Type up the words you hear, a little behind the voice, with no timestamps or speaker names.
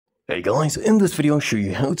Hey guys, in this video I'll show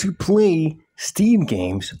you how to play Steam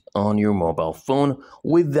games on your mobile phone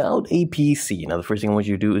without a PC. Now the first thing I want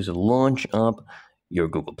you to do is launch up your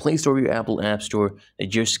Google Play Store, your Apple App Store, and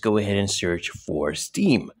just go ahead and search for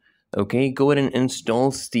Steam. Okay, go ahead and install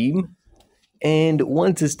Steam, and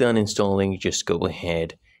once it's done installing, just go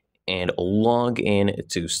ahead and log in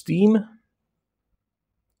to Steam.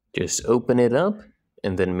 Just open it up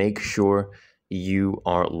and then make sure you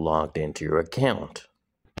are logged into your account.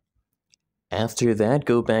 After that,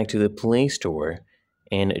 go back to the Play Store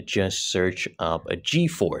and just search up a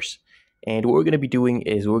GeForce. And what we're going to be doing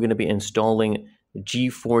is we're going to be installing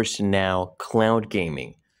GeForce Now Cloud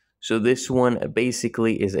Gaming. So this one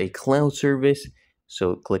basically is a cloud service.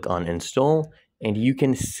 So click on install and you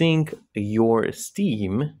can sync your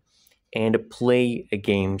Steam and play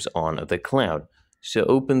games on the cloud. So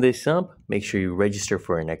open this up, make sure you register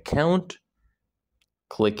for an account.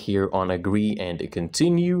 Click here on agree and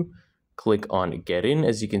continue. Click on get in.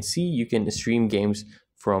 As you can see, you can stream games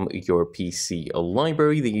from your PC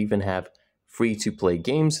library. They even have free to play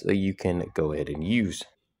games that you can go ahead and use.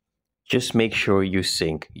 Just make sure you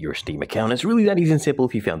sync your Steam account. It's really that easy and simple.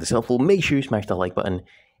 If you found this helpful, make sure you smash the like button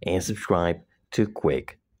and subscribe to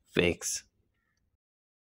Quick Fix.